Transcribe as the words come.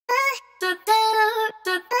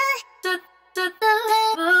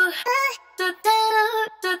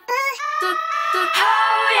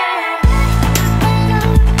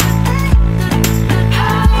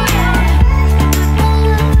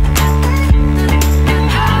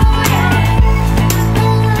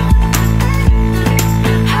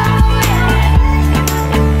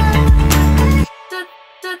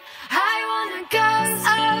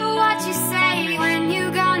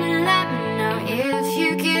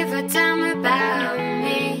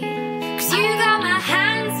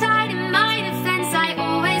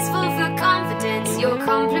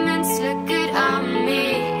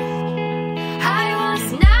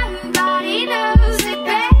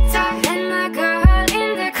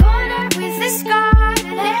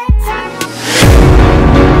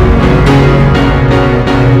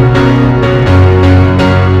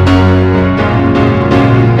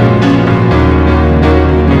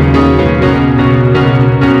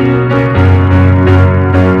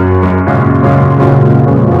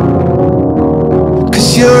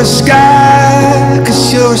you're a sky,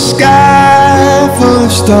 'cause you're a sky full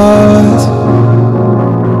of stars.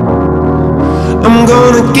 I'm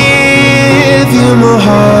gonna give you my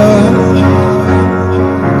heart,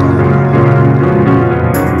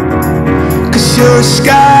 'cause you're a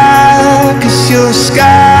sky, 'cause you're a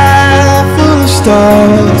sky full of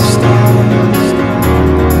stars.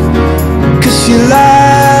 'Cause you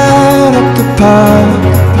light up the park.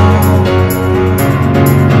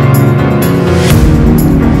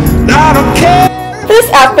 I don't care. For this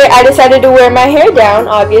outfit, I decided to wear my hair down,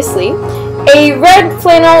 obviously. A red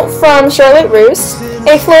flannel from Charlotte Russe,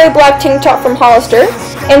 a flowy black tank top from Hollister,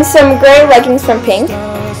 and some gray leggings from Pink.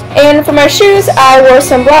 And for my shoes, I wore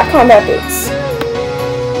some black combat boots.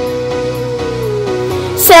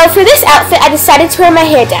 So for this outfit, I decided to wear my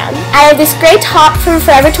hair down. I have this gray top from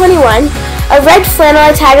Forever 21, a red flannel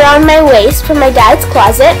I tied around my waist from my dad's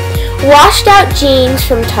closet, washed out jeans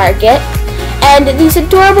from Target, and these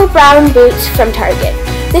adorable brown boots from Target.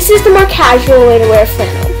 This is the more casual way to wear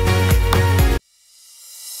flannel.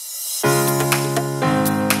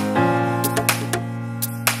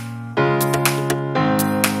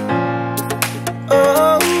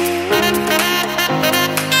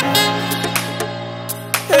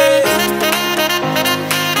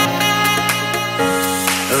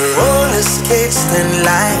 Thin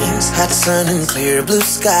lines, hot sun and clear blue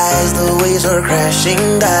skies, the waves are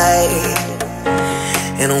crashing by.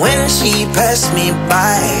 And when she passed me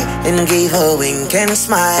by and gave a wink and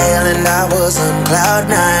smile, and I was on cloud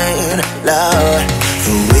nine, Lord,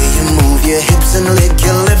 the way you move your hips and lick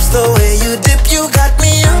your lips, the way you dip, you got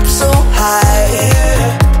me up so high.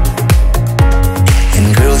 And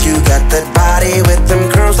girl, you got that body with them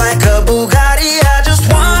curls like a Bugatti, I just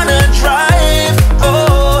wanna drive,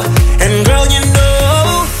 oh. And girl, you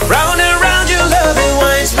know, round and round your love, it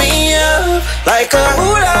winds me up like a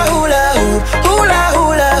hula hula hoop, hula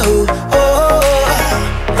hula hoop, oh.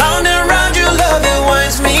 Round and round your love, it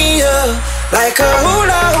winds me up like a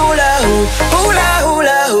hula hula hoop, hula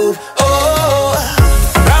hula hoop, oh.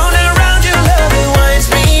 Round and round your love, it winds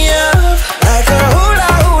me up like a hula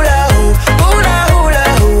hula hoop, hula hula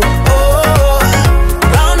hoop, oh.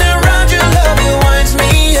 Round and round your love, it winds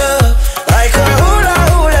me up like a hula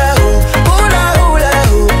hula hoop, hula hula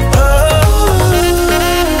hoop, oh.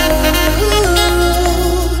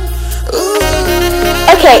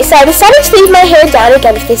 Okay, so I decided to leave my hair down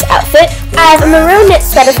again for this outfit. I have a maroon knit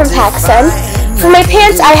sweater from PacSun. For my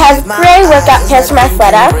pants, I have gray workout pants from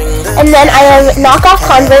Athleta, and then I have knockoff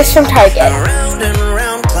Converse from Target.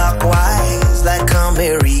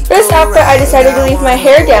 For this outfit, I decided to leave my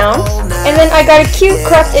hair down, and then I got a cute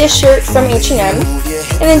cropped-ish shirt from H&M,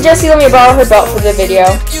 and then Jessie let me borrow her belt for the video,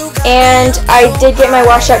 and I did get my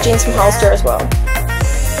washed-out jeans from Hollister as well.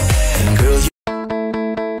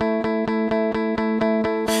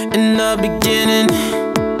 In the beginning,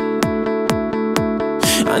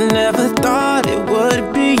 I never thought it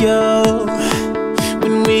would be you.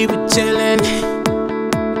 When we were chilling,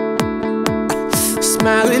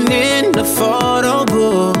 smiling in the photo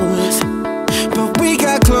booth, but we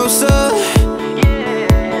got closer.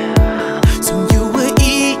 So you were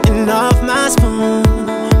eating off my spoon,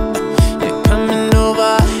 you're coming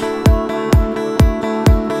over,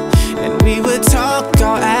 and we would talk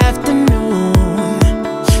all afternoon.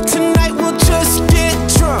 Tonight we'll just get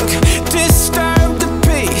drunk, disturb the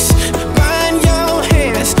peace, burn your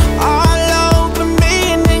hands all over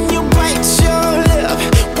me, and then you bite your lip,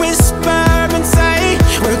 whisper and say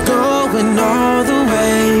we're going all the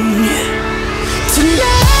way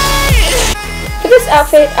tonight. For this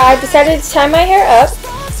outfit, I decided to tie my hair up.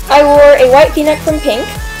 I wore a white v-neck from Pink,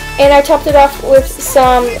 and I topped it off with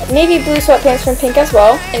some navy blue sweatpants from Pink as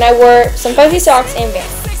well, and I wore some fuzzy socks and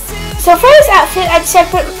Vans. So for this outfit, I decided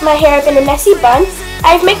to put my hair up in a messy bun.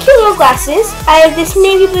 I have my cute little glasses. I have this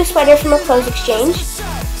navy blue sweater from a clothes exchange.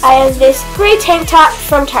 I have this gray tank top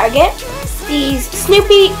from Target, these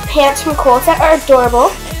Snoopy pants from Kohl's that are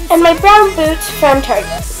adorable, and my brown boots from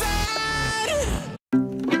Target.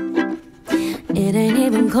 It ain't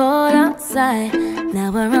even cold outside, now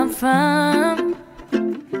where I'm from.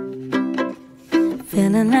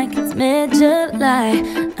 Feeling like it's mid-July,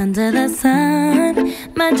 under the sun.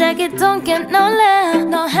 My jacket don't get no love,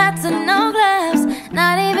 no hats and no gloves,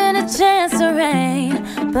 not even a chance to rain.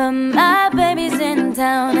 But my baby's in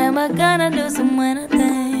town and we're gonna do some winter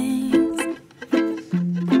things.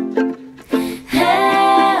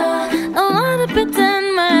 Hell, I wanna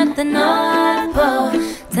pretend we're at the North Pole,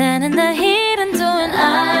 turning the heat into an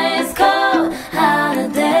ice cold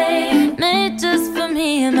holiday, made just for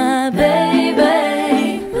me and my baby.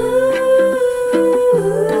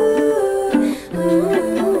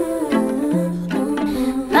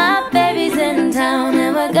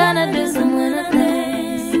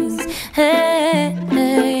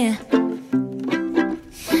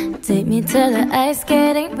 Take me to the ice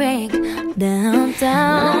skating rink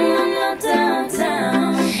downtown.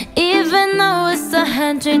 Even though it's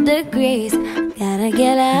 100 degrees, gotta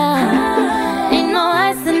get out. Ain't no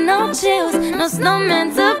ice and no chills, no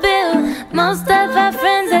snowman to build. Most of our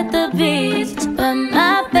friends at the beach, but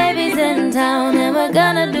my baby's in town and we're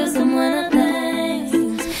gonna do some winter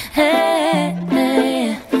things. Hey,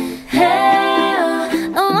 hey, hey,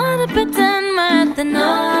 oh, I wanna pretend we're at the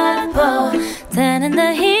North Pole, turning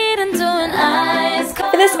the heat into an ice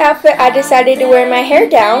cold. For this outfit, I decided to wear my hair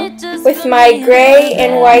down with my gray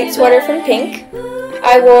and white sweater from Pink.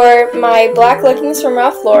 I wore my black leggings from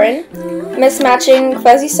Ralph Lauren, mismatching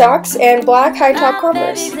fuzzy socks, and black high-top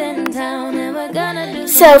Converse.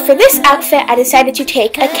 So for this outfit, I decided to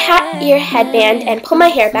take a cat ear headband and pull my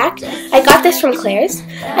hair back. I got this from Claire's.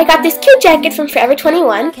 I got this cute jacket from Forever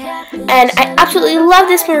 21. And I absolutely love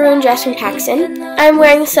this maroon dress from Paxton. I'm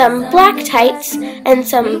wearing some black tights and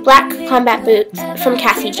some black combat boots from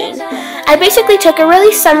Cassie Jean. I basically took a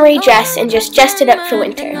really summery dress and just dressed it up for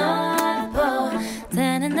winter.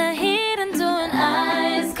 Turning the heat into an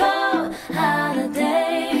ice cold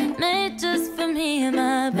holiday, made just for me and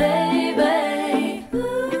my baby.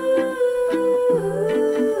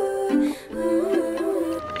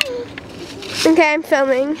 Okay, I'm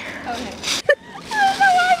filming. Okay.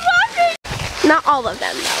 Not all of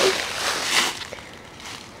them, though.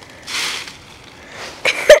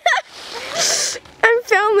 I'm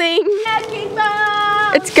filming.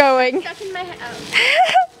 It's going. Stuck in my head.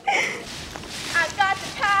 I got the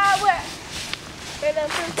power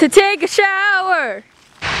To take a shower!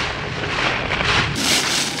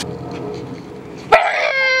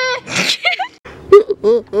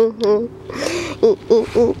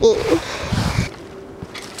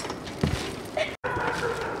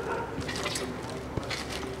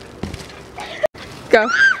 Go.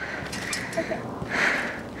 Okay.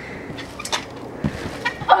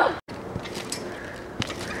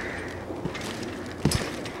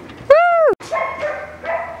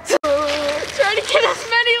 Try to get as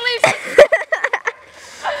many leaves.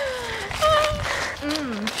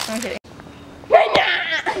 I'm kidding.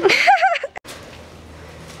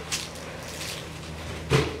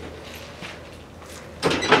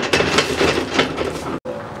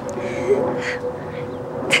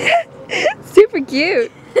 Super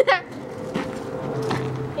cute.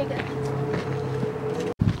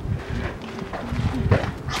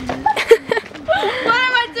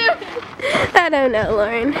 I don't know,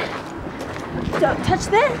 Lauren. Don't touch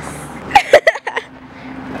this.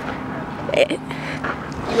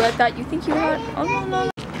 You had that you think you had. Oh no, no,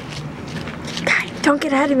 no. Guy, don't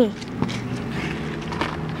get ahead of me.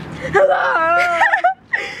 Hello!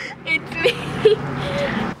 It's me.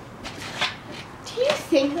 Do you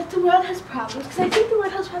think that the world has problems? Because I think the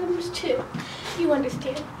world has problems too. You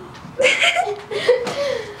understand?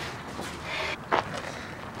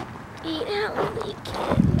 Eat out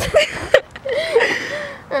weekend.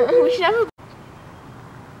 We should have a...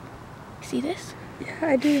 See this? Yeah,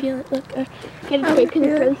 I do. Feel it. Look. Get it away because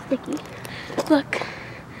it's really sticky. Look.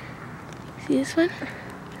 See this one?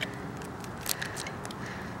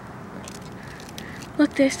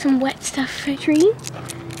 Look, there's some wet stuff for a tree.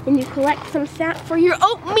 And you collect some sap for your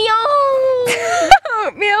oatmeal.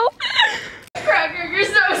 Oatmeal? Cracker, you're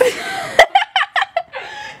so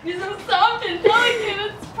you're so soft and delicate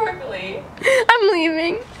and sparkly. I'm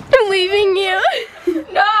leaving. I'm leaving you.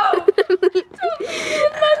 No! Don't leave me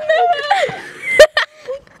with my man.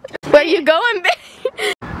 Where you going, babe?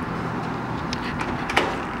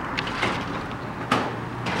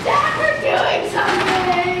 Dad, we're doing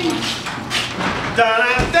something!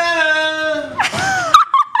 Da-da-da-da.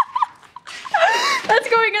 That's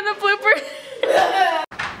going in the blooper.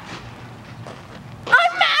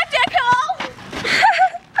 I'm magical!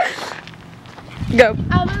 Go.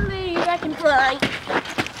 I believe I can fly.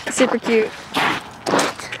 Super cute.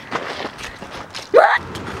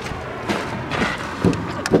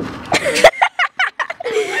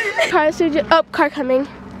 Car coming.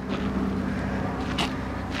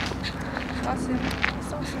 Awesome.